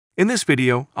In this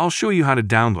video, I'll show you how to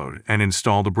download and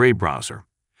install the Brave browser.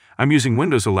 I'm using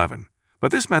Windows 11,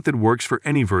 but this method works for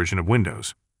any version of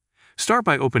Windows. Start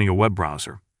by opening a web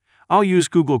browser. I'll use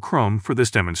Google Chrome for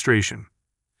this demonstration.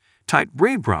 Type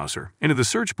Brave browser into the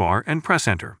search bar and press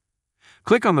Enter.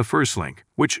 Click on the first link,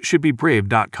 which should be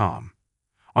brave.com.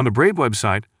 On the Brave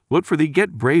website, look for the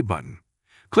Get Brave button.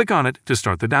 Click on it to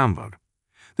start the download.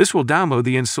 This will download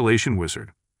the installation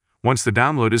wizard. Once the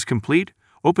download is complete,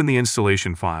 open the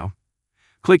installation file.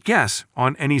 Click Yes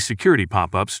on any security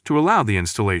pop-ups to allow the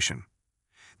installation.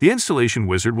 The installation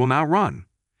wizard will now run.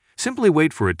 Simply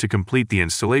wait for it to complete the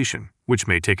installation, which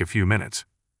may take a few minutes.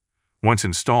 Once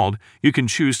installed, you can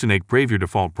choose to make Brave your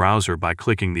default browser by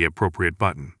clicking the appropriate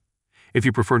button. If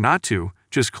you prefer not to,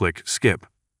 just click Skip.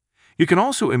 You can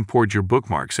also import your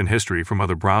bookmarks and history from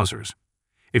other browsers.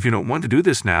 If you don't want to do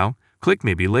this now, click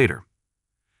Maybe later.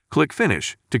 Click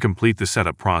Finish to complete the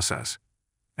setup process.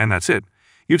 And that's it.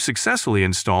 You've successfully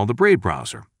installed the Brave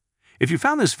browser. If you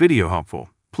found this video helpful,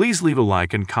 please leave a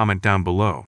like and comment down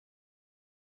below.